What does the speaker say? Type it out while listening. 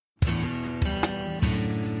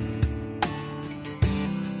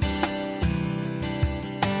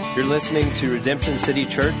You're listening to Redemption City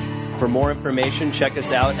Church. For more information, check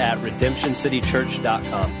us out at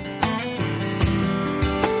redemptioncitychurch.com.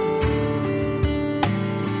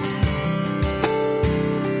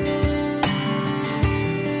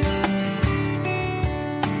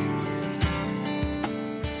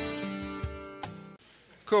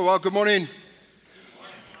 Cool. Well, good morning.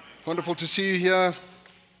 Wonderful to see you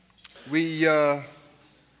here.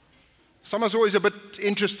 Summer's always a bit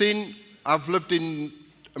interesting. I've lived in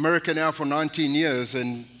America now for 19 years,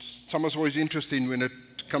 and summer's always interesting when it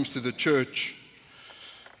comes to the church.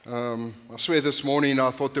 I swear this morning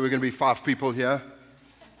I thought there were going to be 5 people here.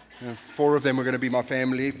 4 of them were going to be my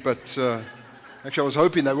family, but actually I was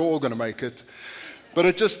hoping they were all going to make it. But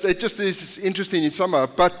it just is interesting in summer.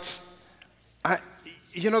 But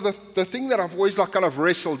the thing that I've always kind of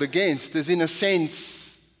wrestled against is, in a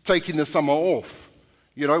sense, taking the summer off.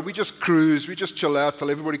 We just cruise, we just chill out till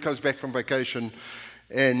everybody comes back from vacation.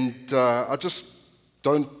 And I just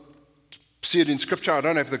don't see it in Scripture. I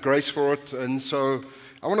don't have the grace for it. And so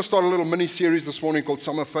I want to start a little mini-series this morning called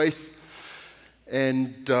Summer Faith.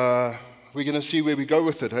 And we're going to see where we go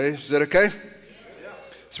with it, hey? Is that okay? Yeah.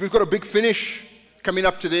 So we've got a big finish coming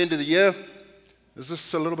up to the end of the year. Is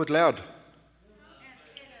this a little bit loud?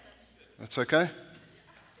 That's okay?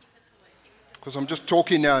 Because I'm just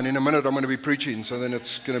talking now, and in a minute I'm going to be preaching, so then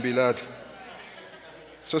it's going to be loud.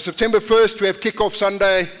 So September 1st, we have Kickoff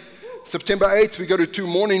Sunday. September 8th, we go to 2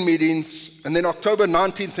 morning meetings. And then October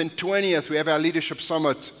 19th and 20th, we have our Leadership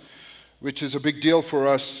Summit, which is a big deal for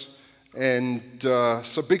us. And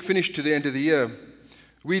it's a big finish to the end of the year.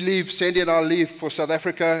 Sandy and I leave for South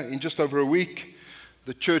Africa in just over a week.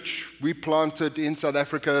 The church we planted in South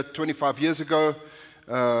Africa 25 years ago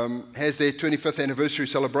has their 25th anniversary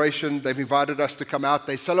celebration. They've invited us to come out.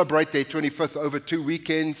 They celebrate their 25th over 2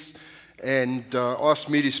 weekends, and asked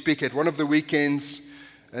me to speak at one of the weekends.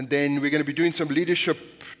 And then we're going to be doing some leadership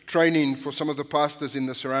training for some of the pastors in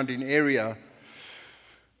the surrounding area.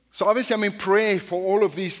 So obviously I'm in prayer for all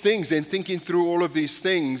of these things and thinking through all of these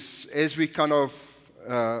things as we kind of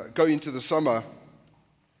go into the summer.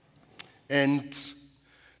 And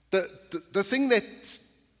the thing that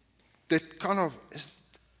kind of is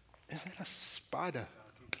that a spider?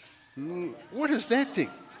 What is that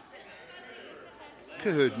thing?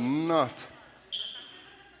 Good not.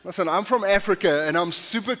 Listen, I'm from Africa and I'm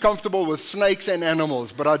super comfortable with snakes and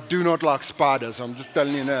animals, but I do not like spiders. I'm just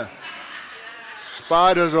telling you now.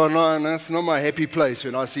 Spiders are not, that's not my happy place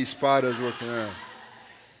when I see spiders walking around.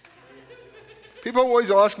 People always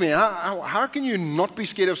ask me, how can you not be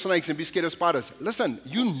scared of snakes and be scared of spiders? Listen,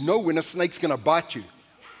 you know when a snake's going to bite you,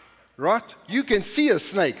 right? You can see a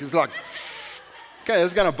snake. It's like, okay,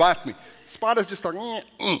 it's going to bite me. Spiders just like,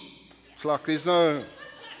 It's like I'm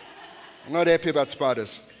not happy about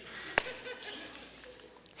spiders.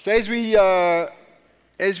 So as we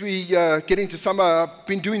get into summer, I've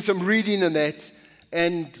been doing some reading and that,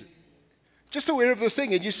 and just aware of this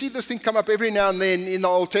thing. And you see this thing come up every now and then in the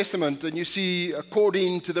Old Testament, and you see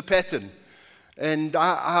according to the pattern. And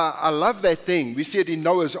I love that thing. We see it in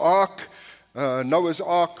Noah's Ark. Noah's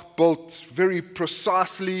Ark built very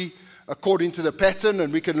precisely according to the pattern,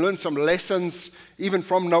 and we can learn some lessons even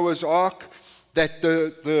from Noah's Ark, that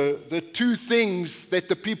the 2 things that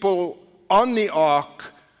the people on the ark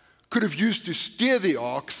could have used to steer the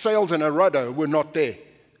ark, sails and a rudder, were not there.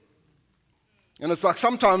 And it's like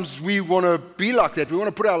sometimes we want to be like that. We want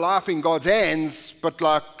to put our life in God's hands, but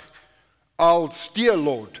like, I'll steer,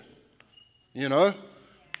 Lord.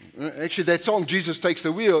 Actually, that song, Jesus Takes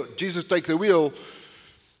the Wheel,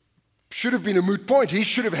 should have been a moot point. He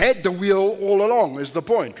should have had the wheel all along, is the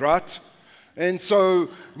point, right? And so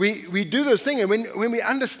we do this thing, and when we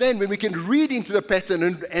understand, when we can read into the pattern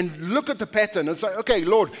and look at the pattern and say, okay,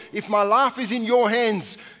 Lord, if my life is in your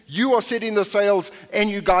hands, you are setting the sails and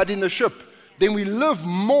you guiding the ship, then we live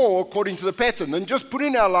more according to the pattern than just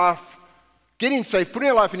putting our life, getting saved, putting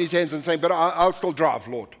our life in his hands and saying, but I'll still drive,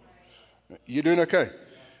 Lord. You're doing okay.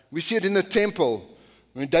 We see it in the temple.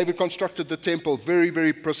 When David constructed the temple, very,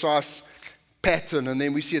 very precise pattern, and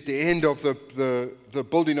then we see at the end of the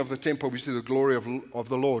building of the temple, we see the glory of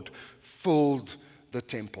the Lord filled the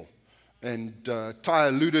temple. And Ty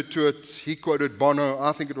alluded to it. He quoted Bono.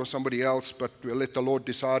 I think it was somebody else, but we'll let the Lord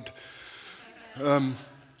decide.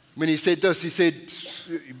 When he said this, he said,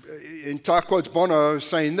 in Ty quotes Bono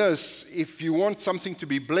saying this, if you want something to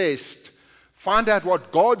be blessed, find out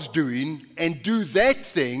what God's doing and do that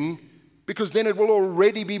thing, because then it will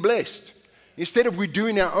already be blessed. Instead of we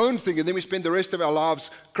doing our own thing and then we spend the rest of our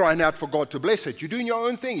lives crying out for God to bless it. You're doing your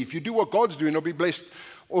own thing. If you do what God's doing, it'll be blessed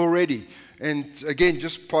already. And again,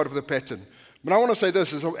 just part of the pattern. But I want to say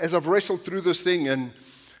this, as I've wrestled through this thing and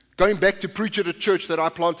going back to preach at a church that I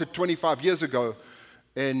planted 25 years ago,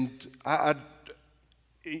 and I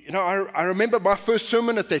remember my first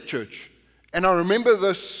sermon at that church. And I remember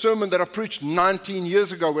the sermon that I preached 19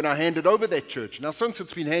 years ago when I handed over that church. Now, since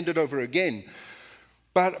it's been handed over again.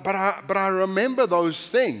 But I remember those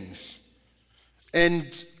things.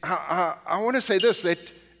 And I want to say this,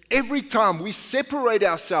 that every time we separate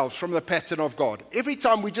ourselves from the pattern of God, every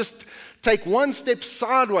time we just take one step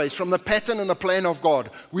sideways from the pattern and the plan of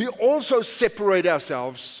God, we also separate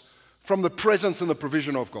ourselves from the presence and the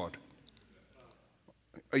provision of God.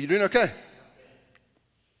 Are you doing okay?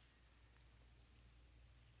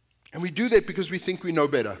 And we do that because we think we know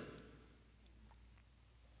better.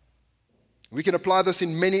 We can apply this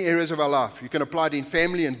in many areas of our life. You can apply it in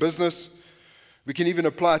family and business. We can even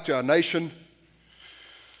apply it to our nation.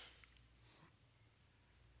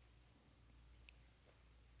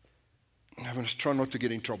 I'm just trying not to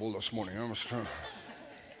get in trouble this morning. I'm not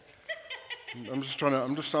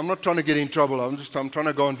trying to get in trouble. I'm trying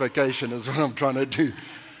to go on vacation is what I'm trying to do.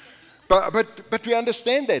 But we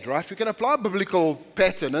understand that, right? We can apply a biblical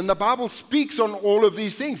pattern, and the Bible speaks on all of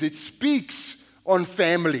these things. It speaks on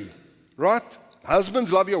family, right?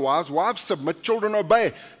 Husbands, love your wives. Wives, submit. Children,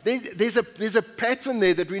 obey. There's a pattern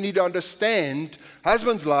there that we need to understand.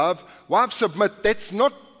 Husbands, love. Wives, submit. That's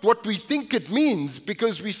not what we think it means,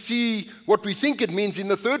 because we see what we think it means in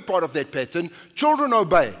the third part of that pattern. Children,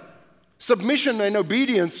 obey. Submission and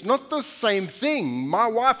obedience, not the same thing. My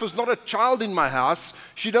wife is not a child in my house.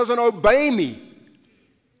 She doesn't obey me.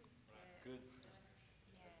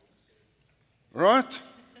 Right?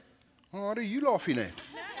 What are you laughing at?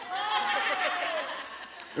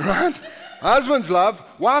 Right? Husbands love,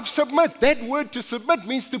 wives submit. That word to submit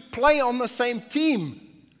means to play on the same team,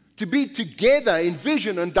 to be together in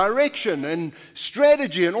vision and direction and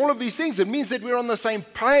strategy and all of these things. It means that we're on the same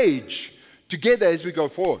page together as we go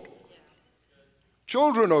forward.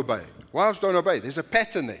 Children obey. Wives don't obey. There's a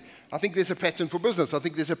pattern there. I think there's a pattern for business. I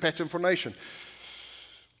think there's a pattern for nation.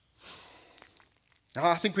 Now,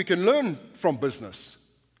 I think we can learn from business.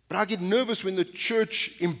 But I get nervous when the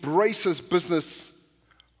church embraces business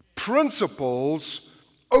principles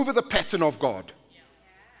over the pattern of God.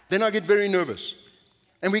 Then I get very nervous.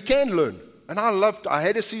 And we can learn. And I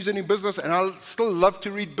had a season in business, and I still love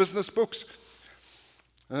to read business books.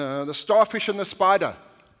 The Starfish and the Spider.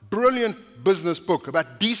 Brilliant business book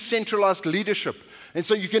about decentralized leadership. And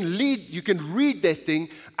so you can read that thing,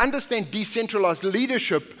 understand decentralized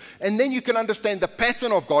leadership, and then you can understand the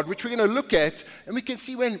pattern of God, which we're going to look at, and we can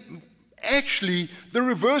see when actually the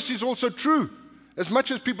reverse is also true. As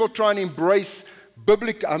much as people try and embrace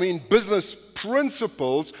business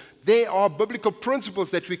principles, there are biblical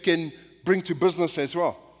principles that we can bring to business as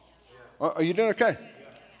well. Are you doing okay?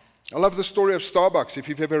 I love the story of Starbucks, if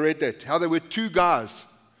you've ever read that, how there were two guys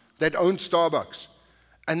that owned Starbucks.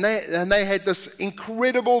 And they had this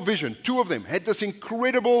incredible vision. Two of them had this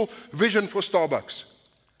incredible vision for Starbucks.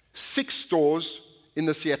 6 stores in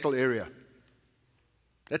the Seattle area.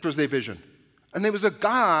 That was their vision. And there was a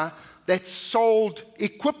guy that sold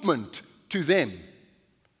equipment to them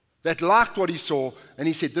that liked what he saw, and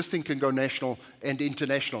he said, this thing can go national and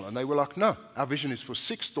international. And they were like, no, our vision is for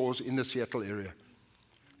 6 stores in the Seattle area.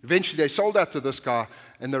 Eventually, they sold out to this guy,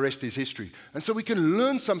 and the rest is history. And so we can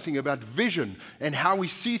learn something about vision and how we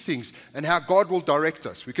see things and how God will direct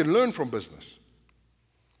us. We can learn from business.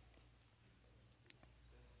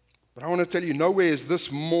 But I want to tell you, nowhere is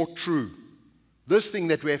this more true. This thing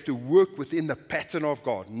that we have to work within the pattern of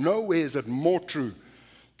God, nowhere is it more true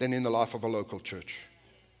than in the life of a local church.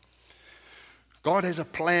 God has a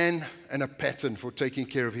plan and a pattern for taking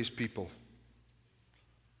care of His people.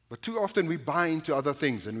 But too often we buy into other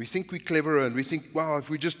things, and we think we're cleverer, and we think, wow, if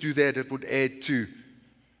we just do that, it would add to.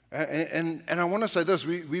 And I want to say this,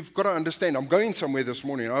 we've got to understand. I'm going somewhere this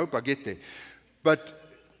morning. I hope I get there. But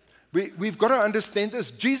we've got to understand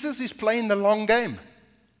this. Jesus is playing the long game.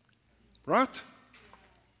 Right?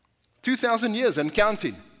 2,000 years and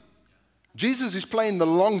counting. Jesus is playing the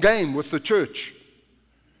long game with the church.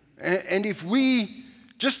 And if we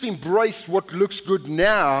just embrace what looks good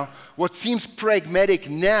now, what seems pragmatic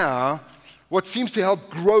now, what seems to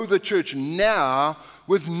help grow the church now,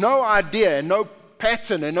 with no idea and no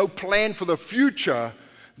pattern and no plan for the future,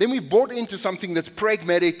 then we've bought into something that's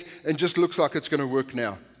pragmatic and just looks like it's going to work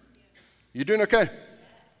now. You doing okay?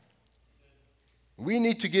 We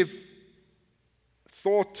need to give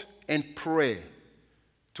thought and prayer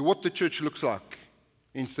to what the church looks like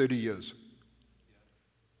in 30 years.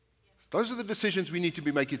 Those are the decisions we need to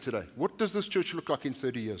be making today. What does this church look like in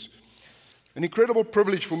 30 years? An incredible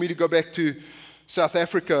privilege for me to go back to South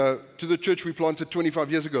Africa, to the church we planted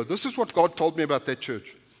 25 years ago. This is what God told me about that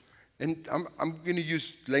church. And I'm going to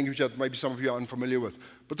use language that maybe some of you are unfamiliar with.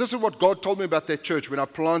 But this is what God told me about that church when I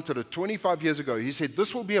planted it 25 years ago. He said,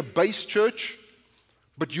 this will be a base church,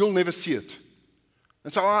 but you'll never see it.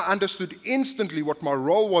 And so I understood instantly what my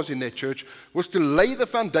role was in that church was to lay the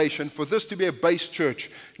foundation for this to be a base church.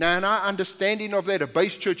 Now, in our understanding of that, a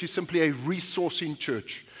base church is simply a resourcing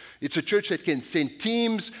church. It's a church that can send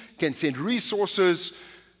teams, can send resources,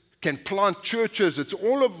 can plant churches. It's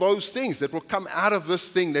all of those things that will come out of this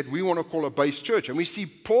thing that we want to call a base church. And we see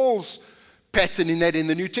Paul's pattern in that in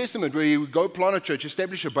the New Testament, where he would go plant a church,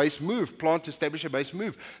 establish a base, move, plant, establish a base,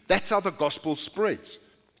 move. That's how the gospel spreads.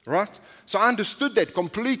 Right? So I understood that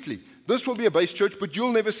completely. This will be a base church, but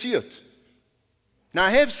you'll never see it. Now,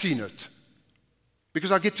 I have seen it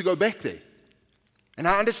because I get to go back there. And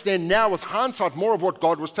I understand now with hindsight more of what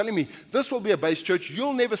God was telling me. This will be a base church.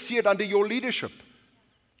 You'll never see it under your leadership.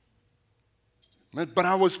 But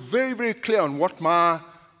I was very, very clear on what my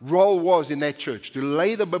role was in that church, to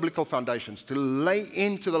lay the biblical foundations, to lay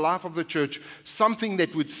into the life of the church something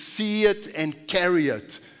that would see it and carry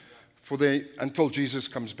it until Jesus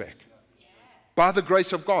comes back. By the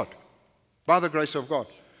grace of God. By the grace of God.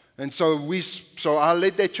 And so I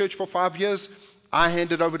led that church for 5 years. I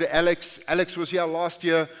handed over to Alex. Alex was here last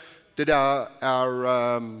year, did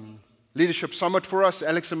our leadership summit for us,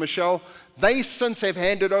 Alex and Michelle. They since have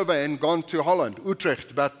handed over and gone to Holland,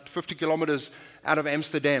 Utrecht, about 50 kilometers out of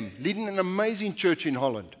Amsterdam, leading an amazing church in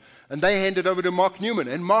Holland. And they handed over to Mark Newman.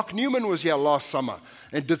 And Mark Newman was here last summer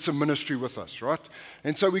and did some ministry with us, right?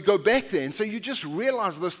 And so we go back there. And so you just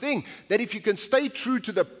realize this thing, that if you can stay true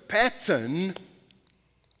to the pattern,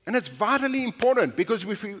 and it's vitally important, because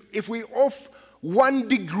if we're off 1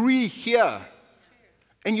 degree here,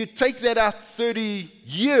 and you take that out 30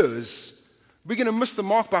 years, we're going to miss the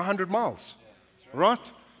mark by 100 miles, right?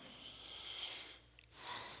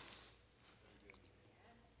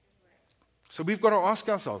 So we've got to ask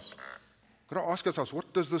ourselves,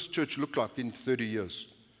 what does this church look like in 30 years?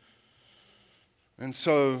 And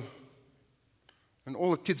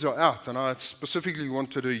all the kids are out, and I specifically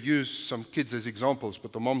wanted to use some kids as examples,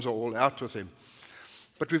 but the moms are all out with them.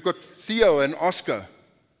 But we've got Theo and Oscar.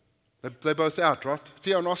 They're both out, right?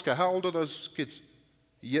 Theo and Oscar, how old are those kids?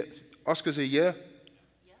 Oscar's a year?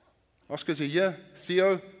 Yeah. Oscar's a year.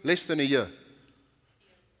 Theo, less than a year.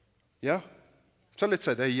 Yeah? So let's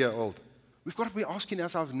say they're a year old. We've got to be asking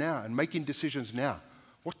ourselves now and making decisions now.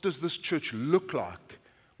 What does this church look like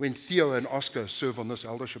when Theo and Oscar serve on this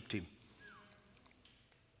eldership team?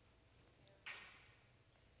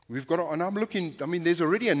 We've got to, and I'm looking, there's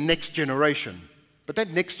already a next generation, but that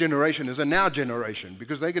next generation is a now generation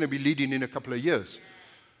because they're going to be leading in a couple of years.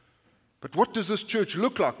 But what does this church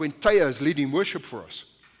look like when Taya is leading worship for us?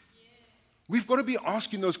 We've got to be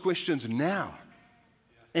asking those questions now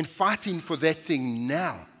and fighting for that thing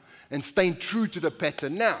now. And staying true to the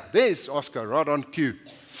pattern now. There's Oscar, right on cue.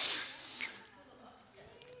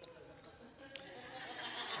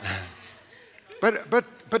 But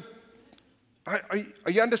are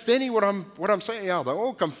you understanding what I'm saying? Yeah, they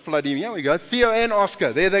all come flooding. Here we go. Theo and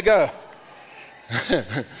Oscar. There they go.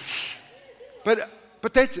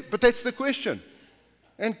 but that's the question.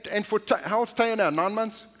 And for how old's Taya now? 9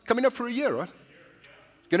 months? Coming up for a year, right?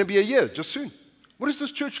 Going to be a year just soon. What does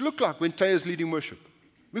this church look like when Taya's leading worship?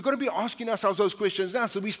 We've got to be asking ourselves those questions now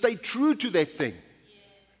so we stay true to that thing.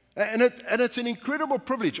 Yes. And it's an incredible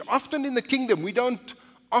privilege. Often in the kingdom, we don't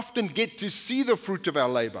often get to see the fruit of our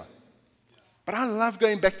labor. But I love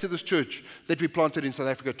going back to this church that we planted in South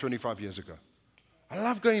Africa 25 years ago. I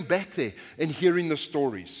love going back there and hearing the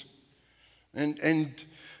stories. And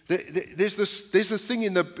there's this thing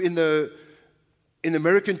in the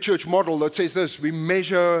American church model that says this: we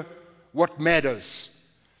measure what matters.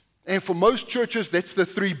 And for most churches, that's the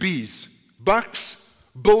 3 B's: bucks,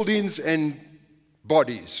 buildings, and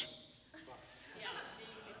bodies.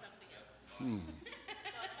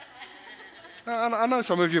 I know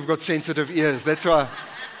some of you have got sensitive ears. That's why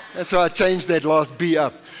I changed that last B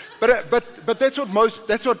up. But that's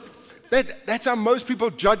how most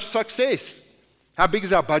people judge success. How big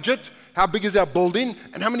is our budget? How big is our building?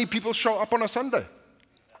 And how many people show up on a Sunday?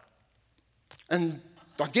 And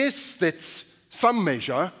I guess that's some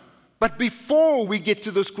measure. But before we get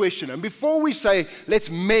to this question, and before we say, let's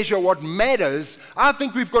measure what matters, I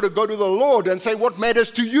think we've got to go to the Lord and say, what matters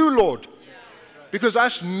to you, Lord? Yeah, right. Because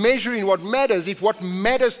us measuring what matters, if what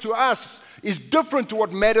matters to us is different to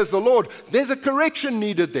what matters the Lord, there's a correction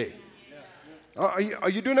needed there. Yeah. Are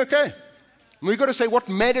you doing okay? We've got to say, what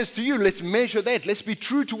matters to you? Let's measure that. Let's be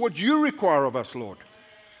true to what you require of us, Lord.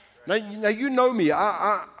 Now you know me.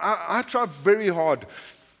 I try very hard.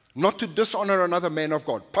 not to dishonor another man of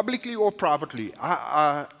God, publicly or privately.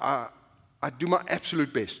 I do my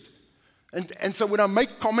absolute best. And so when I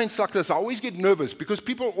make comments like this, I always get nervous because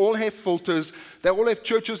people all have filters. They all have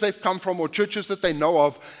churches they've come from or churches that they know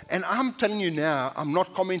of. And I'm telling you now, I'm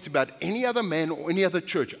not commenting about any other man or any other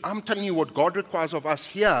church. I'm telling you what God requires of us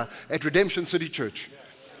here at Redemption City Church.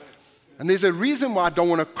 And there's a reason why I don't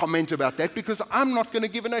want to comment about that, because I'm not going to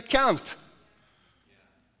give an account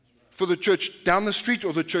for the church down the street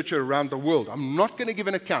or the church around the world. I'm not going to give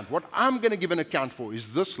an account. What I'm going to give an account for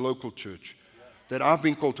is this local church that I've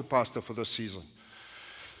been called to pastor for this season.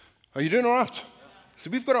 Are you doing all right? So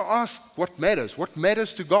we've got to ask what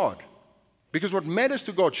matters to God. Because what matters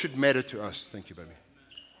to God should matter to us. Thank you, baby.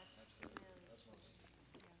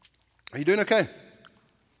 Are you doing okay?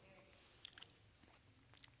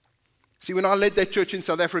 See, when I led that church in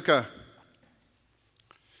South Africa,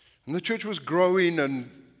 and the church was growing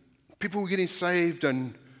and people were getting saved,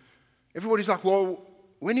 and everybody's like, well,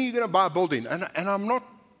 when are you going to buy a building? And I'm not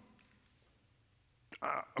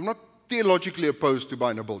theologically opposed to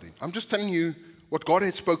buying a building. I'm just telling you what God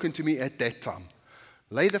had spoken to me at that time.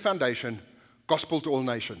 Lay the foundation, gospel to all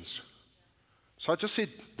nations. So I just said,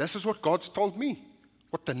 this is what God's told me.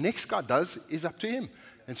 What the next guy does is up to him.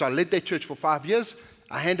 And so I led that church for 5 years.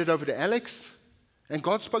 I handed over to Alex, and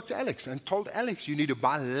God spoke to Alex and told Alex, you need to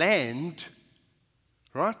buy land,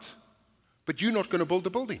 right? But you're not going to build the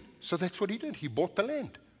building. So that's what he did. He bought the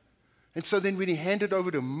land. And so then when he handed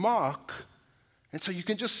over to Mark, and so you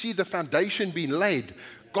can just see the foundation being laid.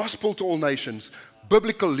 Gospel to all nations,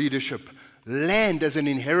 biblical leadership, land as an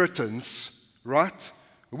inheritance, right?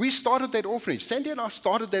 We started that orphanage. Sandy and I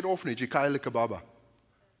started that orphanage, Ikaya Likababa.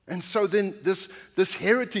 And so then this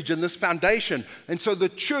heritage and this foundation. And so the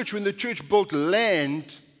church, when the church built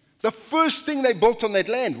land, the first thing they built on that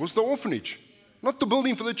land was the orphanage. Not the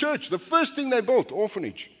building for the church. The first thing they built,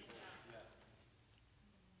 orphanage.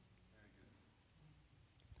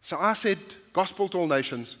 So I said, gospel to all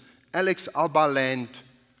nations. Alex, I'll buy land.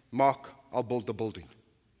 Mark, I'll build the building.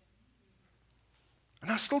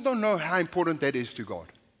 And I still don't know how important that is to God.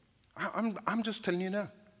 I'm just telling you now.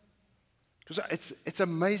 It's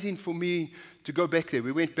amazing for me to go back there.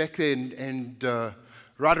 We went back there and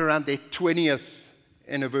right around their 20th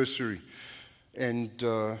anniversary. And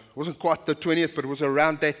it wasn't quite the 20th, but it was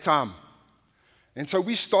around that time. And so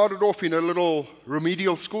we started off in a little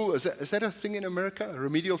remedial school. Is that a thing in America, a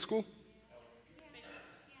remedial school?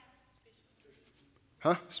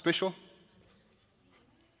 Huh? Special?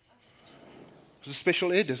 Is it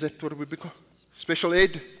special ed? Is that what it would be called? Special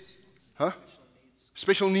ed? Huh?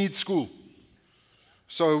 Special needs school.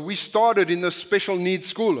 So we started in this special needs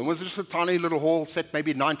school. It was just a tiny little hall, sat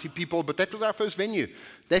maybe 90 people, but that was our first venue.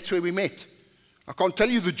 That's where we met. I can't tell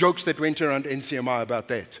you the jokes that went around NCMI about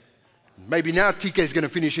that. Maybe now TK is going to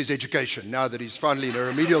finish his education, now that he's finally in a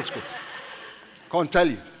remedial school. Can't tell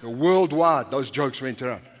you. Worldwide, those jokes went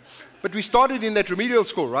around. But we started in that remedial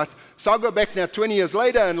school, right? So I go back now 20 years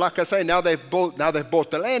later, and like I say, now they've bought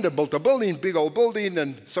the land and built a building, big old building,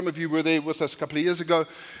 and some of you were there with us a couple of years ago.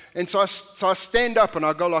 And so I stand up and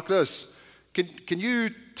I go like this. Can you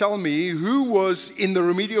tell me who was in the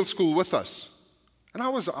remedial school with us? And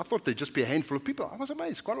I thought there'd just be a handful of people. I was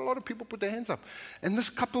amazed. Quite a lot of people put their hands up. And this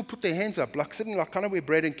couple put their hands up, like sitting like kind of where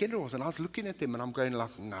Brad and Kendra was. And I was looking at them and I'm going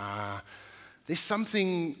like, nah, there's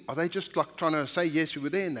something. Are they just like trying to say, yes, we were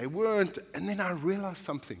there? And they weren't. And then I realized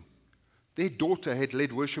something. Their daughter had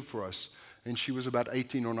led worship for us. And she was about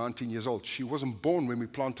 18 or 19 years old. She wasn't born when we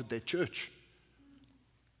planted that church.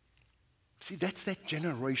 See, that's that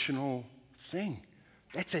generational thing.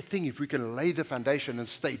 That's that thing. If we can lay the foundation and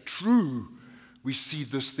stay true, we see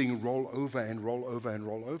this thing roll over and roll over and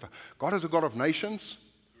roll over. God is a God of nations.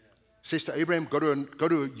 Says to Abraham, you're going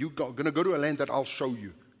to go to a land that I'll show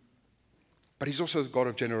you. But he's also the God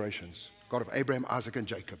of generations. God of Abraham, Isaac, and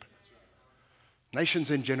Jacob. Nations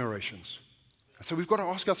and generations. And so we've got to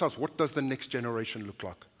ask ourselves, what does the next generation look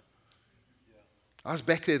like? I was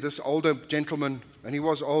back there, this older gentleman, and he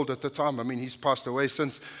was old at the time. I mean, he's passed away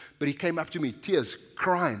since. But he came up to me, tears,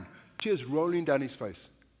 crying, tears rolling down his face.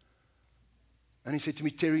 And he said to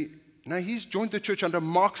me, Terry, now he's joined the church under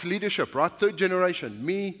Mark's leadership, right? Third generation.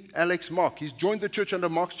 Me, Alex, Mark. He's joined the church under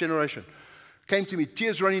Mark's generation. Came to me,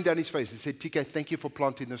 tears running down his face. He said, TK, thank you for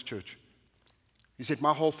planting this church. He said,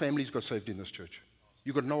 my whole family's got saved in this church.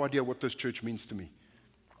 You've got no idea what this church means to me.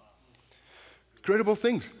 Incredible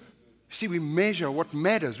things. See, we measure what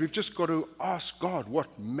matters. We've just got to ask God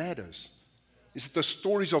what matters. Is it the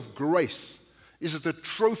stories of grace? Is it the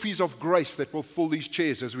trophies of grace that will fill these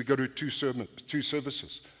chairs as we go to two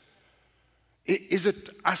services? Is it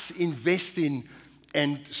us investing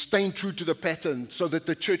and staying true to the pattern so that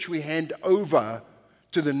the church we hand over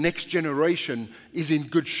to the next generation is in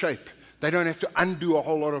good shape. They don't have to undo a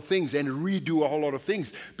whole lot of things and redo a whole lot of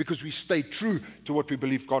things because we stay true to what we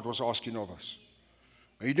believe God was asking of us.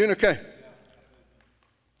 Are you doing okay?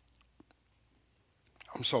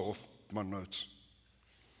 I'm so off my notes.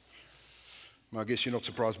 I guess you're not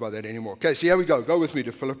surprised by that anymore. Okay, so here we go. Go with me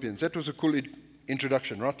to Philippians. That was a cool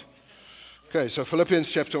introduction, right? Okay, so Philippians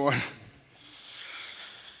chapter 1.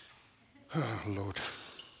 Oh, Lord.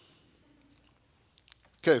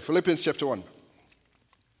 Okay, Philippians chapter 1.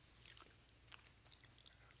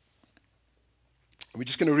 We're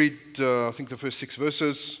just going to read, I think, the first 6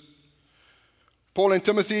 verses. Paul and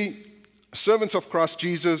Timothy, servants of Christ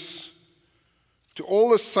Jesus, to all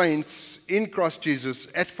the saints in Christ Jesus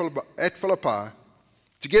at Philippi,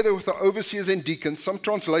 together with the overseers and deacons. Some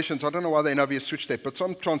translations, I don't know why the NIV switched that, but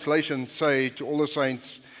some translations say to all the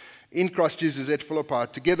saints in Christ Jesus at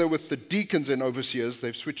Philippi, together with the deacons and overseers.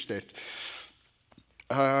 They've switched that.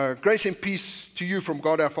 Grace and peace to you from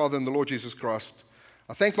God our Father and the Lord Jesus Christ.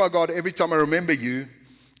 I thank my God every time I remember you.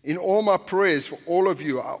 In all my prayers for all of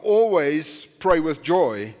you, I always pray with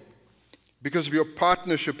joy because of your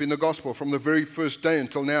partnership in the gospel from the very first day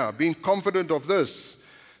until now, being confident of this,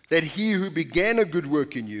 that he who began a good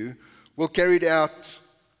work in you will carry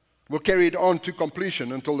it on to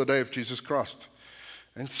completion until the day of Jesus Christ.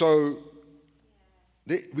 And so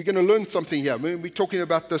we're going to learn something here. We're talking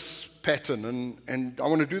about this pattern, and I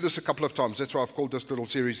want to do this a couple of times. That's why I've called this little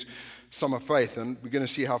series Summer Faith, and we're going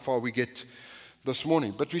to see how far we get this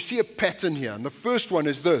morning. But we see a pattern here, and the first one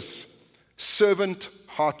is this: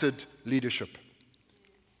 servant-hearted leadership.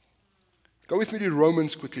 Go with me to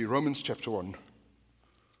Romans quickly, Romans chapter 1.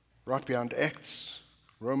 Right behind Acts,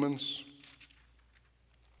 Romans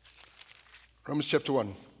chapter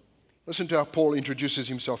 1. Listen to how Paul introduces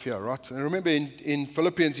himself here, right? And remember in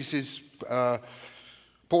Philippians he says,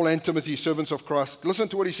 Paul and Timothy, servants of Christ. Listen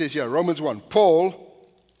to what he says here, Romans 1. Paul,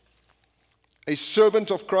 a servant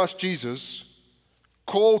of Christ Jesus,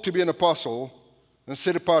 called to be an apostle and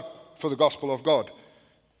set apart for the gospel of God.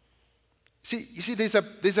 You see,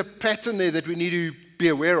 there's a pattern there that we need to be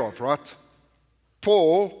aware of, right?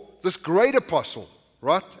 Paul, this great apostle,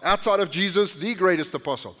 right? Outside of Jesus, the greatest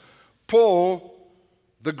apostle. Paul,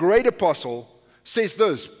 the great apostle, says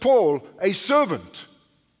this: Paul, a servant,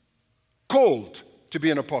 called to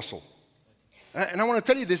be an apostle. And I want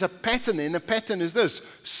to tell you, there's a pattern there, and the pattern is this: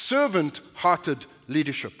 servant-hearted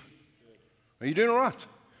leadership. Are you doing all right?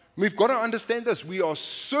 We've got to understand this. We are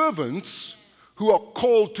servants who are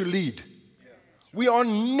called to lead. We are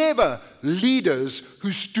never leaders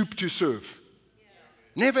who stoop to serve.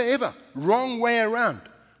 Never, ever. Wrong way around.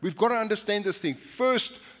 We've got to understand this thing.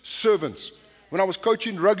 First, servants. When I was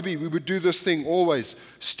coaching rugby, we would do this thing always.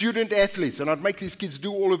 Student athletes, and I'd make these kids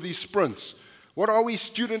do all of these sprints. What are we?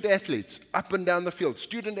 Student athletes, up and down the field.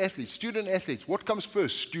 Student athletes, student athletes. What comes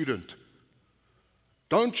first? Student.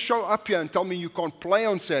 Don't show up here and tell me you can't play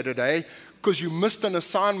on Saturday because you missed an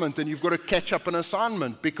assignment and you've got to catch up an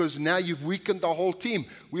assignment because now you've weakened the whole team.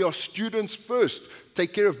 We are students first.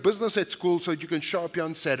 Take care of business at school so that you can show up here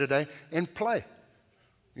on Saturday and play.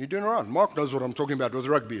 You're doing all right. Mark knows what I'm talking about with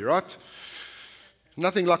rugby, right?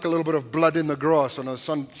 Nothing like a little bit of blood in the grass on a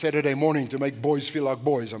Saturday morning to make boys feel like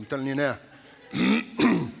boys, I'm telling you now.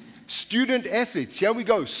 Student athletes, here we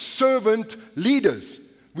go. Servant leaders.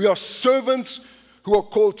 We are servants who are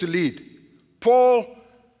called to lead. Paul,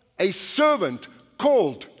 a servant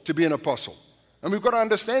called to be an apostle. And we've got to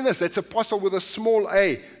understand this. That's apostle with a small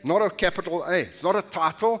a, not a capital A. It's not a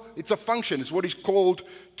title, it's a function. It's what he's called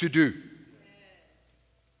to do.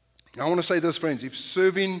 Now, I want to say this, friends. If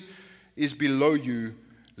serving is below you,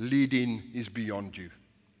 leading is beyond you.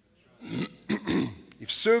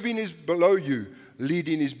 If serving is below you,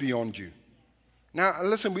 leading is beyond you. Now,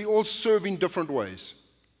 listen, we all serve in different ways.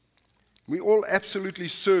 We all absolutely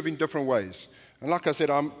serve in different ways. And like I said,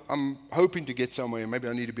 I'm hoping to get somewhere. Maybe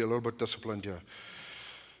I need to be a little bit disciplined here.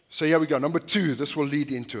 So here we go. Number 2, this will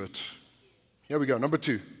lead into it. Here we go. Number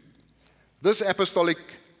 2. This apostolic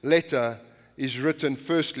letter is written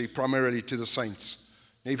firstly, primarily to the saints.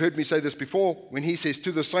 Now, you've heard me say this before. When he says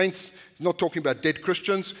to the saints, he's not talking about dead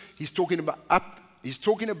Christians. He's talking about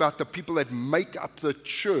the people that make up the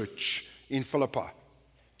church in Philippi.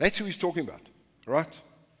 That's who he's talking about, right?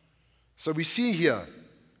 So we see here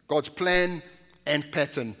God's plan and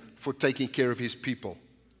pattern for taking care of his people.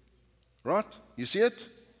 Right? You see it?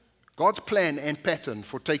 God's plan and pattern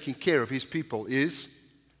for taking care of his people is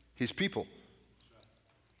his people.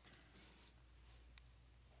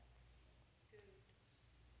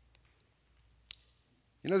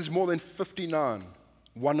 You know, there's more than 59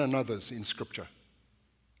 one another's in Scripture.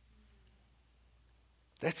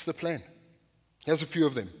 That's the plan. Here's a few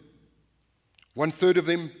of them. 1/3 of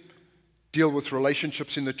them deal with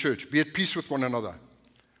relationships in the church. Be at peace with one another.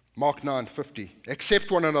 Mark 9:50. Accept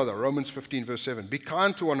one another. Romans 15, verse 7. Be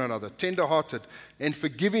kind to one another, tender-hearted, and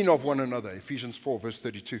forgiving of one another. Ephesians 4, verse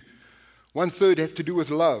 32. 1/3 have to do with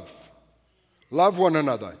love. Love one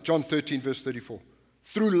another. John 13, verse 34.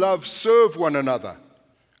 Through love, serve one another.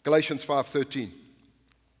 Galatians 5:13.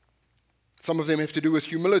 Some of them have to do with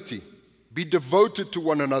humility. Be devoted to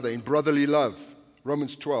one another in brotherly love.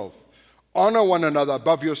 Romans 12. Honor one another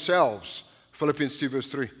above yourselves. Philippians 2, verse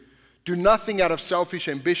 3. Do nothing out of selfish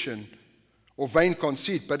ambition or vain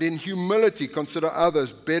conceit, but in humility consider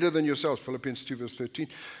others better than yourselves. Philippians 2, verse 13.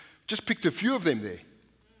 Just picked a few of them there.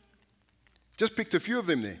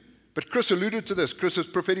 But Chris alluded to this, Chris's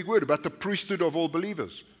prophetic word about the priesthood of all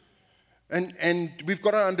believers. And we've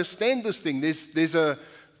got to understand this thing.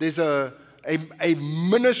 There's a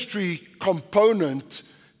ministry component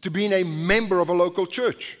to being a member of a local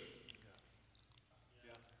church.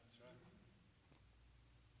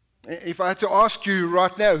 If I had to ask you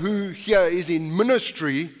right now who here is in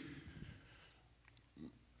ministry,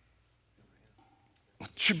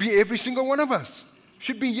 it should be every single one of us.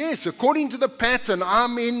 Should be yes. According to the pattern,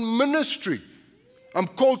 I'm in ministry. I'm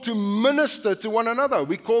called to minister to one another.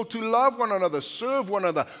 We're called to love one another, serve one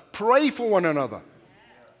another, pray for one another.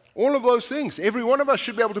 All of those things. Every one of us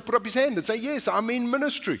should be able to put up his hand and say, yes, I'm in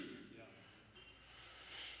ministry.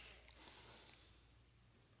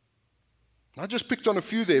 I just picked on a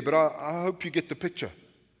few there, but I hope you get the picture.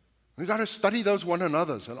 We've got to study those one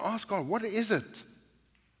another's and ask God, what is it?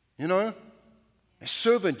 You know? A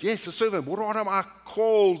servant, yes, a servant. What am I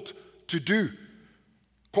called to do?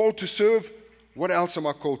 Called to serve? What else am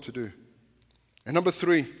I called to do? And number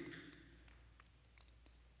 3,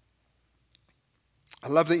 I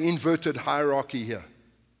love the inverted hierarchy here.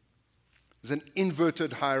 There's an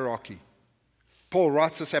inverted hierarchy. Paul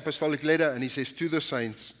writes this apostolic letter and he says, to the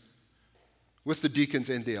saints, with the deacons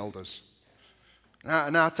and the elders.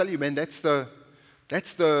 Now I tell you, man, this has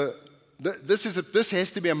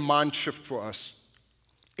to be a mind shift for us.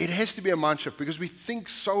 It has to be a mind shift because we think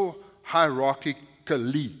so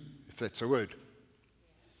hierarchically, if that's a word.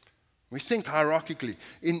 We think hierarchically.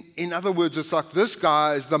 In other words, it's like this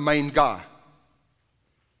guy is the main guy.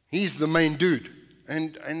 He's the main dude.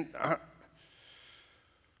 And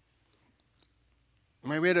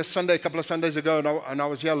we had a Sunday, a couple of Sundays ago, and I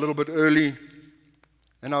was here a little bit early.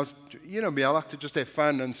 And I was, you know me, I like to just have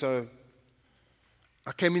fun. And so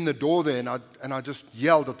I came in the door there, and I just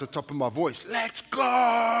yelled at the top of my voice, let's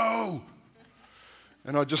go!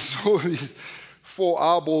 And I just saw these 4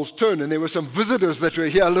 eyeballs turn, and there were some visitors that were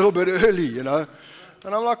here a little bit early, you know.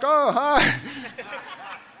 And I'm like, oh, hi.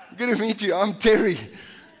 Good to meet you. I'm Terry.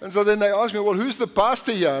 And so then they asked me, well, who's the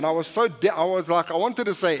pastor here? And I was I wanted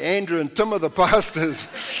to say Andrew and Tim are the pastors.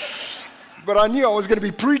 But I knew I was going to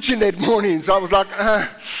be preaching that morning. So I was like, I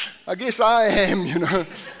guess I am, you know.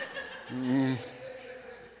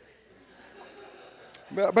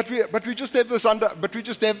 But we just have this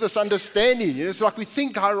understanding. You know? It's like we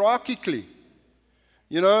think hierarchically.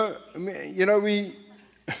 You know, we.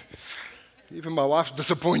 Even my wife's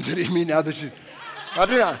disappointed in me now that she.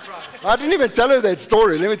 I didn't even tell her that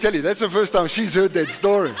story. Let me tell you, that's the first time she's heard that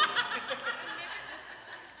story.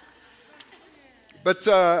 But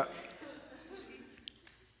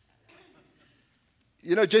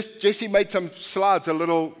you know, Jesse made some slides a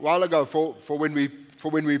little while ago for when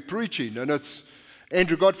we're preaching, and it's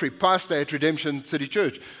Andrew Godfrey, pastor at Redemption City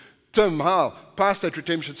Church. Tim Howell, pastor at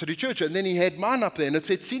Redemption City Church. And then he had mine up there, and it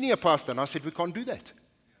said senior pastor. And I said, we can't do that.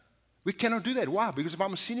 We cannot do that. Why? Because if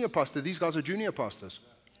I'm a senior pastor, these guys are junior pastors.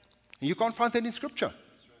 And you can't find that in Scripture.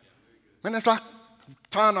 And it's like,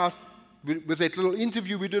 Ty and I, with that little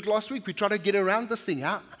interview we did last week, we try to get around this thing.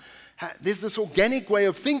 There's this organic way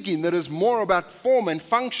of thinking that is more about form and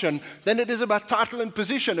function than it is about title and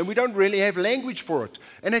position, and we don't really have language for it.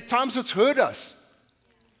 And at times it's hurt us.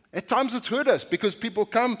 Because people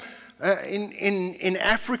come in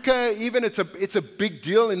Africa, even it's a big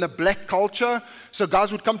deal in the black culture. So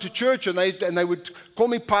guys would come to church and they would call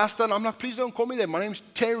me pastor, and I'm like, please don't call me that. My name's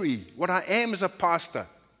Terry. What I am is a pastor.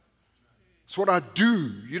 It's what I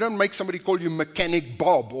do. You don't make somebody call you Mechanic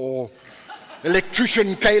Bob or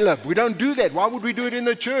Electrician Caleb. We don't do that. Why would we do it in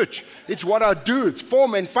the church? It's what I do. It's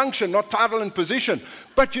form and function, not title and position.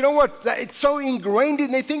 But you know what? It's so ingrained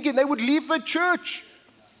in their thinking, they would leave the church.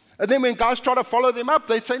 And then when guys try to follow them up,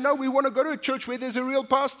 they'd say, no, we want to go to a church where there's a real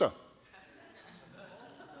pastor.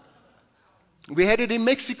 We had it in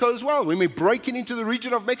Mexico as well. When we're breaking into the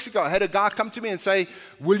region of Mexico, I had a guy come to me and say,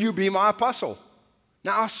 will you be my apostle?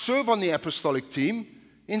 Now, I serve on the apostolic team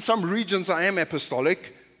In some regions I am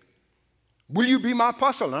apostolic. Will you be my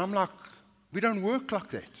apostle? And I'm like, we don't work like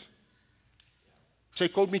that. So he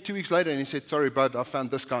called me 2 weeks later and he said, sorry, bud, I found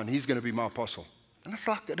this guy and he's going to be my apostle. And it's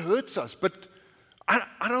like, it hurts us. But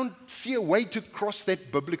I don't see a way to cross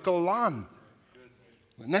that biblical line.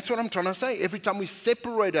 And that's what I'm trying to say. Every time we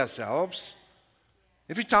separate ourselves,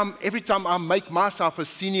 every time I make myself a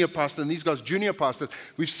senior pastor and these guys junior pastors,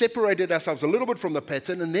 we've separated ourselves a little bit from the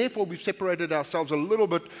pattern, and therefore we've separated ourselves a little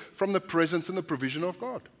bit from the presence and the provision of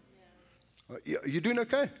God. You doing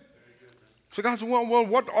okay? So guys, well,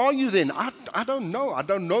 what are you then? I don't know. I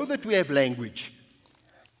don't know that we have language.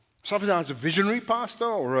 Sometimes I was a visionary pastor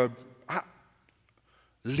or a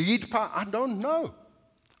lead pastor. I don't know.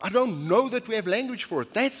 I don't know that we have language for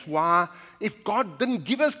it. That's why, if God didn't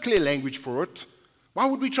give us clear language for it, why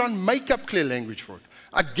would we try and make up clear language for it?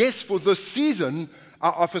 I guess for this season, I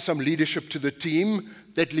offer some leadership to the team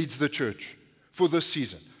that leads the church for this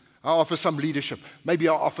season. I offer some leadership. Maybe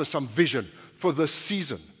I offer some vision for this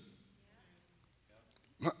season.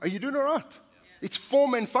 Are you doing all right? It's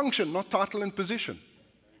form and function, not title and position.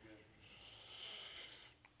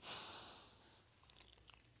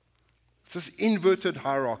 It's this inverted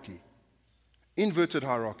hierarchy. Inverted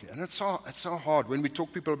hierarchy. And it's so hard when we tell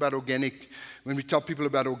people about organic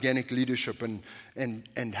leadership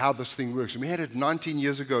and how this thing works. And we had it 19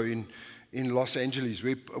 years ago in Los Angeles,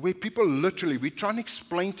 where people literally, we try and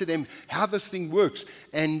explain to them how this thing works.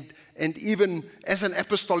 And even as an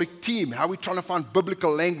apostolic team, how we're trying to find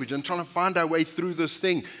biblical language and trying to find our way through this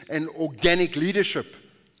thing and organic leadership.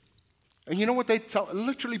 And you know what they tell?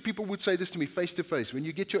 Literally, people would say this to me face to face. When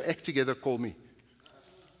you get your act together, call me.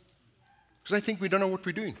 Because they think we don't know what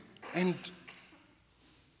we're doing. And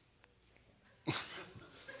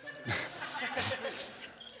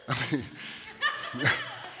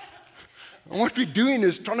what we're doing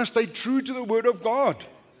is trying to stay true to the Word of God.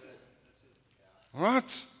 All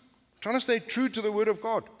right? Trying to stay true to the Word of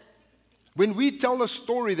God. When we tell the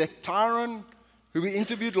story that Tyron, who we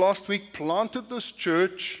interviewed last week, planted this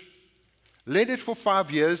church, led it for 5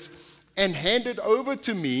 years, and handed over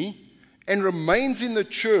to me, and remains in the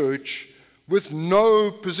church with no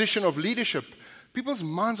position of leadership, people's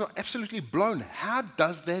minds are absolutely blown. How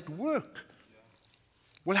does that work?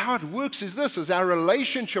 Well, how it works is this, is our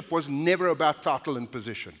relationship was never about title and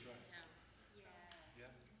position.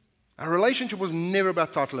 Our relationship was never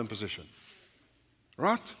about title and position.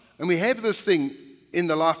 Right? And we have this thing in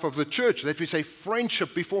the life of the church that we say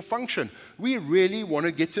friendship before function. We really want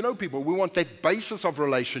to get to know people. We want that basis of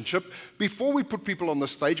relationship before we put people on the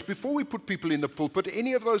stage, before we put people in the pulpit,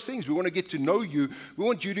 any of those things. We want to get to know you. We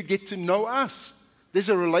want you to get to know us. There's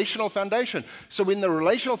a relational foundation. So when the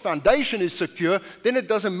relational foundation is secure, then it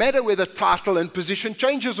doesn't matter whether title and position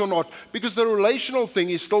changes or not, because the relational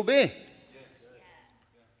thing is still there.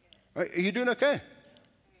 Are you doing okay?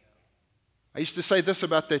 I used to say this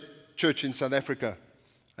about that church in South Africa.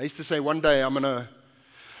 I used to say one day I'm gonna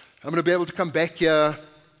be able to come back here,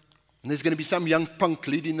 and there's going to be some young punk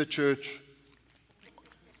leading the church,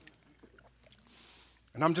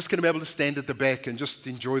 and I'm just going to be able to stand at the back and just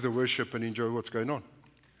enjoy the worship and enjoy what's going on.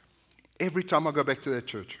 Every time I go back to that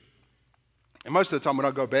church, and most of the time when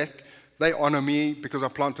I go back, they honor me because I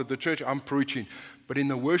planted the church. I'm preaching, but in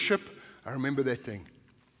the worship, I remember that thing,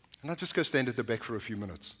 and I just go stand at the back for a few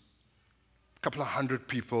minutes. Couple of hundred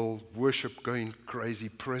people, worship going crazy,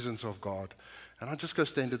 presence of God. And I just go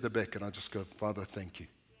stand at the back and I just go, Father, thank you.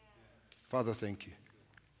 Father, thank you.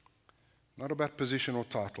 Not about position or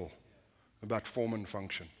title, about form and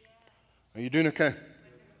function. Are you doing okay?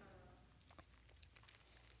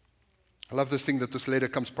 I love this thing that this letter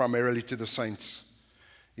comes primarily to the saints.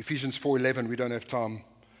 Ephesians 4:11, we don't have time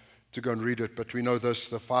to go and read it, but we know this,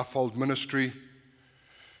 the fivefold ministry.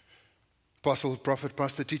 Apostle, prophet,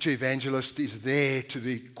 pastor, teacher, evangelist is there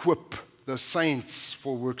to equip the saints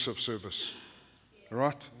for works of service. All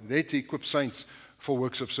right? There to equip saints for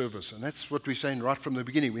works of service. And that's what we're saying right from the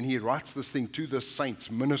beginning. When he writes this thing to the saints,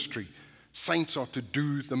 ministry, saints are to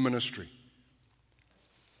do the ministry.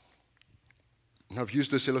 And I've used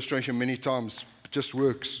this illustration many times. It just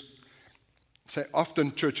works. Say,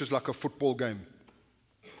 often church is like a football game.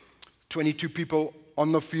 22 people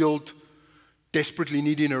on the field, desperately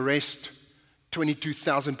needing a rest.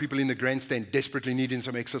 22,000 people in the grandstand desperately needing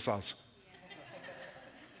some exercise.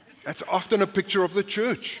 That's often a picture of the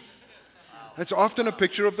church. That's often a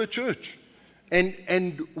picture of the church.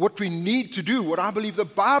 And what we need to do, what I believe the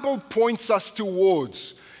Bible points us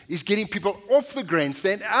towards, is getting people off the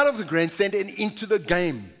grandstand, out of the grandstand, and into the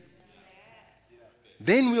game.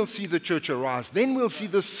 Then we'll see the church arise. Then we'll see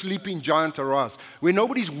the sleeping giant arise, where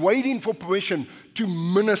nobody's waiting for permission to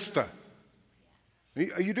minister.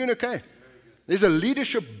 Are you doing okay? There's a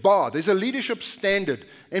leadership bar. There's a leadership standard.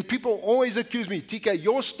 And people always accuse me, TK,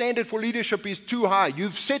 your standard for leadership is too high.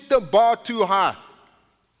 You've set the bar too high.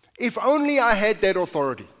 If only I had that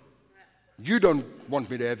authority. You don't want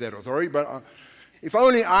me to have that authority, but if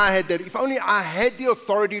only I had that. If only I had the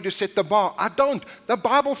authority to set the bar. I don't. The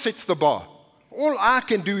Bible sets the bar. All I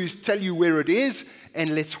can do is tell you where it is,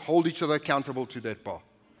 and let's hold each other accountable to that bar.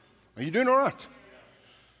 Are you doing all right?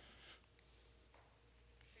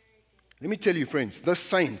 Let me tell you, friends, the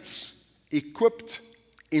saints, equipped,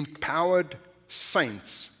 empowered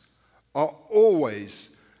saints, are always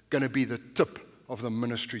going to be the tip of the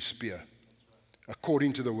ministry spear,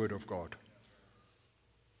 according to the Word of God.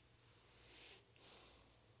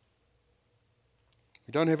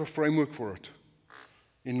 We don't have a framework for it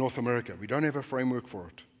in North America. We don't have a framework for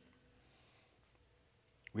it.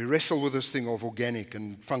 We wrestle with this thing of organic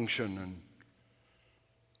and function.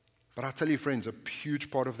 But I tell you, friends, a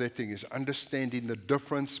huge part of that thing is understanding the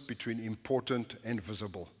difference between important and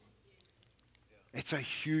visible. It's a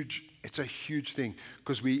huge thing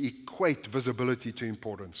because we equate visibility to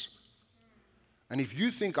importance. And if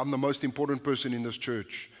you think I'm the most important person in this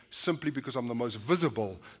church simply because I'm the most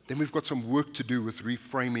visible, then we've got some work to do with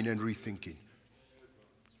reframing and rethinking.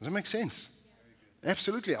 Does that make sense?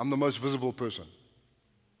 Absolutely, I'm the most visible person.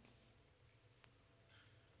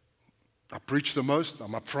 I preach the most,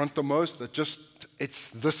 I'm up front the most, it's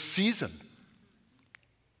this season.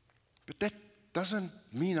 But that doesn't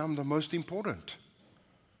mean I'm the most important.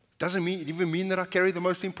 Doesn't even mean that I carry the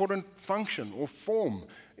most important function or form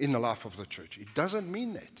in the life of the church. It doesn't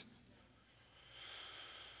mean that.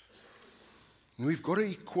 And we've got to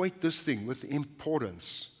equate this thing with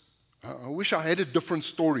importance. I wish I had a different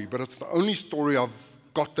story, but it's the only story I've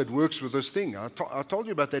got that works with this thing. I told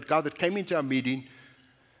you about that guy that came into our meeting,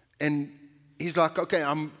 and he's like, okay,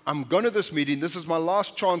 I'm going to this meeting. This is my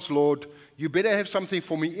last chance, Lord. You better have something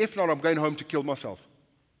for me. If not, I'm going home to kill myself.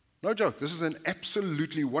 No joke. This is an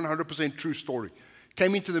absolutely 100% true story.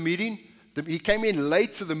 Came into the meeting. He came in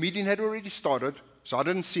late, so the meeting had already started. So I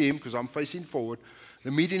didn't see him because I'm facing forward.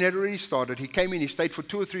 The meeting had already started. He came in, he stayed for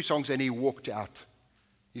 2 or 3 songs, and he walked out.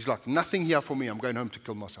 He's like, nothing here for me. I'm going home to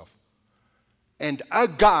kill myself. And a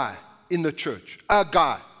guy in the church, a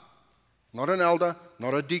guy, not an elder,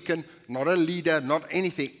 not a deacon, not a leader, not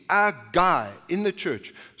anything, a guy in the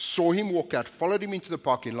church saw him walk out, followed him into the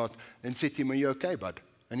parking lot, and said to him, are you okay, bud?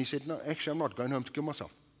 And he said, no, actually, I'm not going home to kill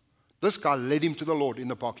myself. This guy led him to the Lord in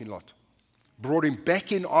the parking lot, brought him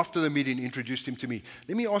back in after the meeting, introduced him to me.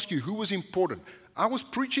 Let me ask you, who was important? I was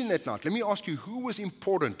preaching that night. Let me ask you, who was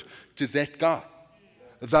important to that guy?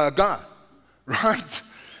 The guy, right?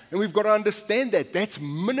 And we've got to understand that. That's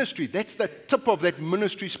ministry. That's the tip of that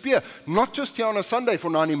ministry spear. Not just here on a Sunday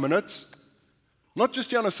for 90 minutes. Not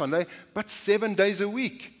just here on a Sunday, but 7 days a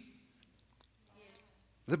week.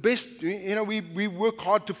 The best, we work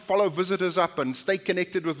hard to follow visitors up and stay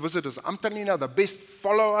connected with visitors. I'm telling you now, the best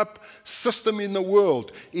follow-up system in the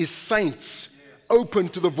world is saints open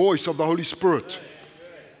to the voice of the Holy Spirit.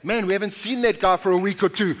 Man, we haven't seen that guy for a week or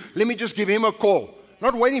 2. Let me just give him a call.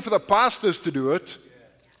 Not waiting for the pastors to do it.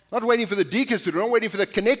 Not waiting for the deacons to do it. Not waiting for the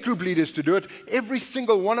connect group leaders to do it. Every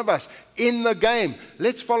single one of us in the game.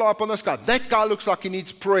 Let's follow up on this guy. That guy looks like he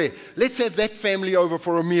needs prayer. Let's have that family over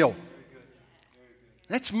for a meal.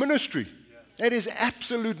 That's ministry. That is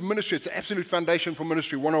absolute ministry. It's the absolute foundation for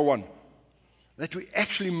ministry 101. That we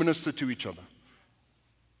actually minister to each other.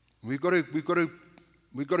 We've got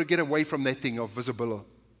to get away from that thing of visibility.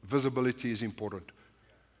 Visibility is important.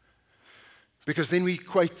 Because then we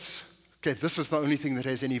equate, okay, this is the only thing that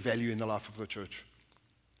has any value in the life of the church.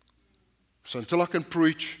 So until I can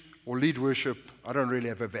preach or lead worship, I don't really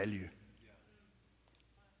have a value.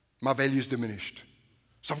 My value is diminished.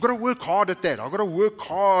 So I've got to work hard at that. I've got to work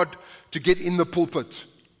hard to get in the pulpit.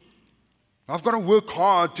 I've got to work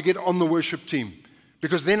hard to get on the worship team,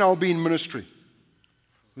 because then I'll be in ministry.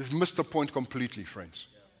 We've missed the point completely, friends.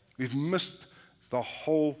 We've missed the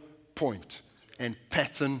whole point and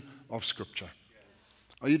pattern of Scripture.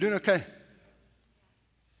 Are you doing okay?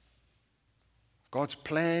 God's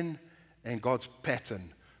plan and God's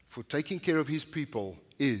pattern for taking care of His people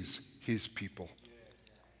is His people.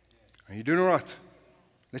 Are you doing all right?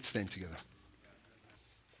 Let's stand together.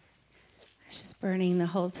 I was just burning the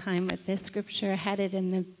whole time with this scripture. I had it in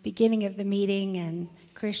the beginning of the meeting, and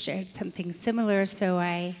Chris shared something similar, so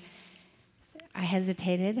I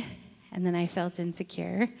hesitated, and then I felt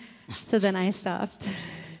insecure, so then I stopped.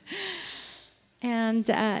 And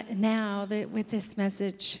now with this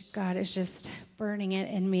message, God is just burning it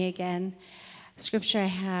in me again. Scripture I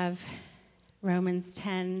have, Romans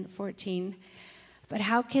 10:14. But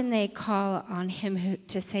how can they call on him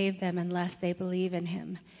to save them unless they believe in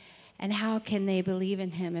him? And how can they believe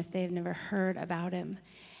in him if they've never heard about him?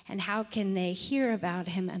 And how can they hear about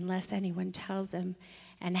him unless anyone tells them?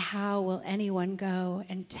 And how will anyone go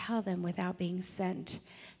and tell them without being sent?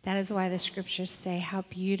 That is why the scriptures say, how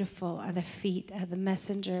beautiful are the feet of the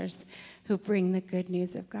messengers who bring the good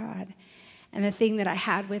news of God. And the thing that I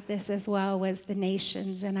had with this as well was the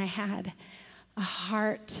nations. And I had a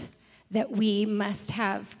heart that we must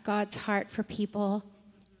have God's heart for people,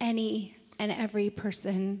 any and every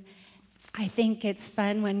person. I think it's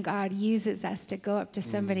fun when God uses us to go up to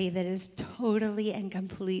somebody that is totally and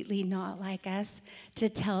completely not like us to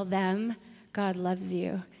tell them God loves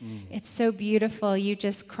you. It's so beautiful. You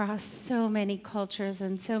just cross so many cultures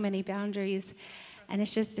and so many boundaries. And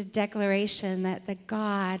it's just a declaration that the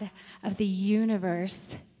God of the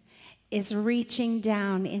universe is reaching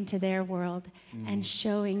down into their world and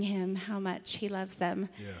showing him how much he loves them.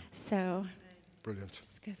 Yeah. So, Brilliant.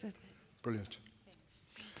 this goes with it. Brilliant.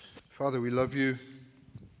 Father, we love you.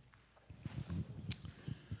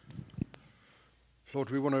 Lord,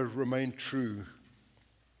 we want to remain true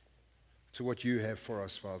to what you have for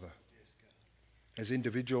us, Father, as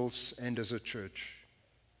individuals and as a church.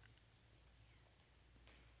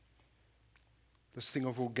 This thing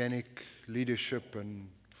of organic leadership and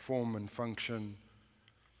form and function,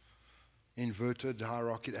 inverted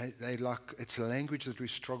hierarchy, it's a language that we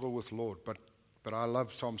struggle with, Lord, but I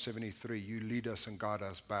love Psalm 73. You lead us and guide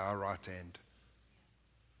us by our right hand.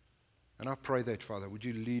 And I pray that, Father, would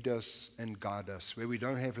you lead us and guide us where we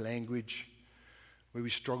don't have language, where we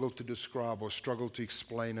struggle to describe or struggle to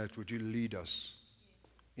explain it. Would you lead us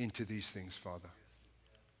into these things, Father?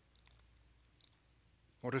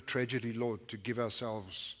 What a tragedy, Lord, to give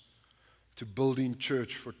ourselves to building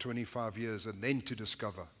church for 25 years and then to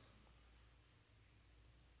discover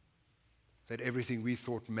that everything we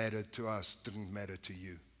thought mattered to us didn't matter to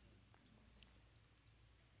you.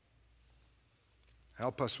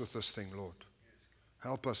 Help us with this thing, Lord.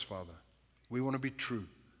 Help us, Father. We want to be true.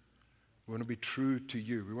 We want to be true to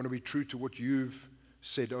you. We want to be true to what you've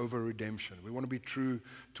said over redemption. We want to be true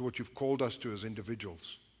to what you've called us to as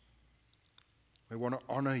individuals. We want to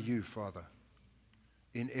honor you, Father,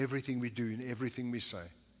 in everything we do, in everything we say.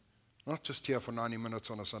 Not just here for 90 minutes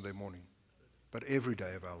on a Sunday morning, but every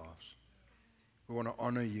day of our lives. We want to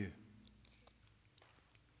honor you.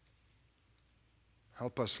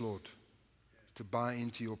 Help us, Lord, to buy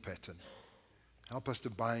into your pattern. Help us to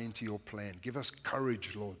buy into your plan. Give us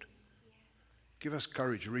courage, Lord. Give us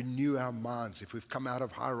courage. Renew our minds if we've come out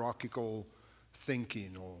of hierarchical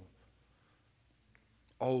thinking or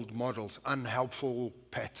old models, unhelpful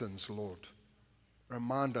patterns, Lord.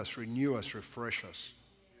 Remind us, renew us, refresh us.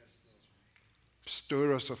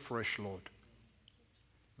 Stir us afresh, Lord.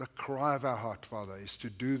 The cry of our heart, Father, is to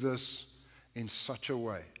do this in such a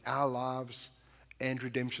way, our lives and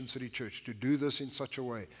Redemption City Church, to do this in such a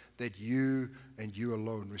way that you and you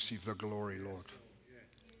alone receive the glory, Lord.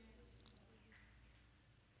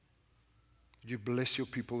 Would you bless your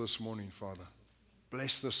people this morning, Father?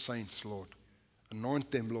 Bless the saints, Lord.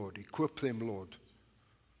 Anoint them, Lord. Equip them, Lord,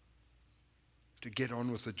 to get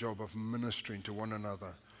on with the job of ministering to one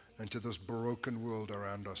another and to this broken world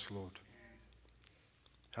around us, Lord.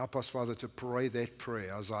 Help us, Father, to pray that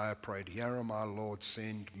prayer Isaiah prayed. Here am I, Lord,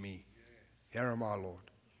 send me. Here am I, Lord,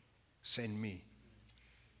 send me.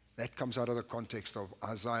 That comes out of the context of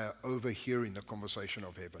Isaiah overhearing the conversation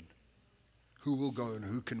of heaven. Who will go and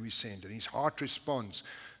who can we send? And his heart responds,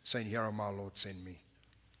 saying, here am I, Lord, send me.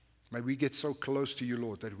 May we get so close to you,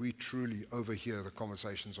 Lord, that we truly overhear the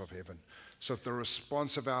conversations of heaven. So if the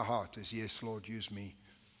response of our heart is, yes, Lord, use me.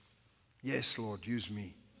 Yes, Lord, use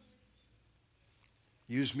me.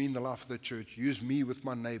 Use me in the life of the church. Use me with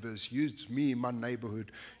my neighbors. Use me in my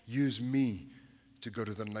neighborhood. Use me to go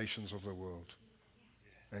to the nations of the world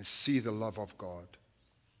and see the love of God,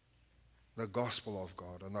 the gospel of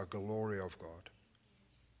God, and the glory of God.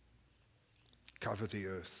 Cover the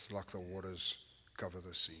earth like the waters cover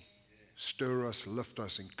the sea. Stir us, lift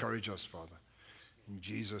us, encourage us, Father. In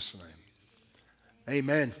Jesus' name.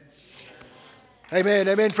 Amen. Amen.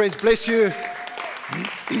 Amen, friends. Bless you.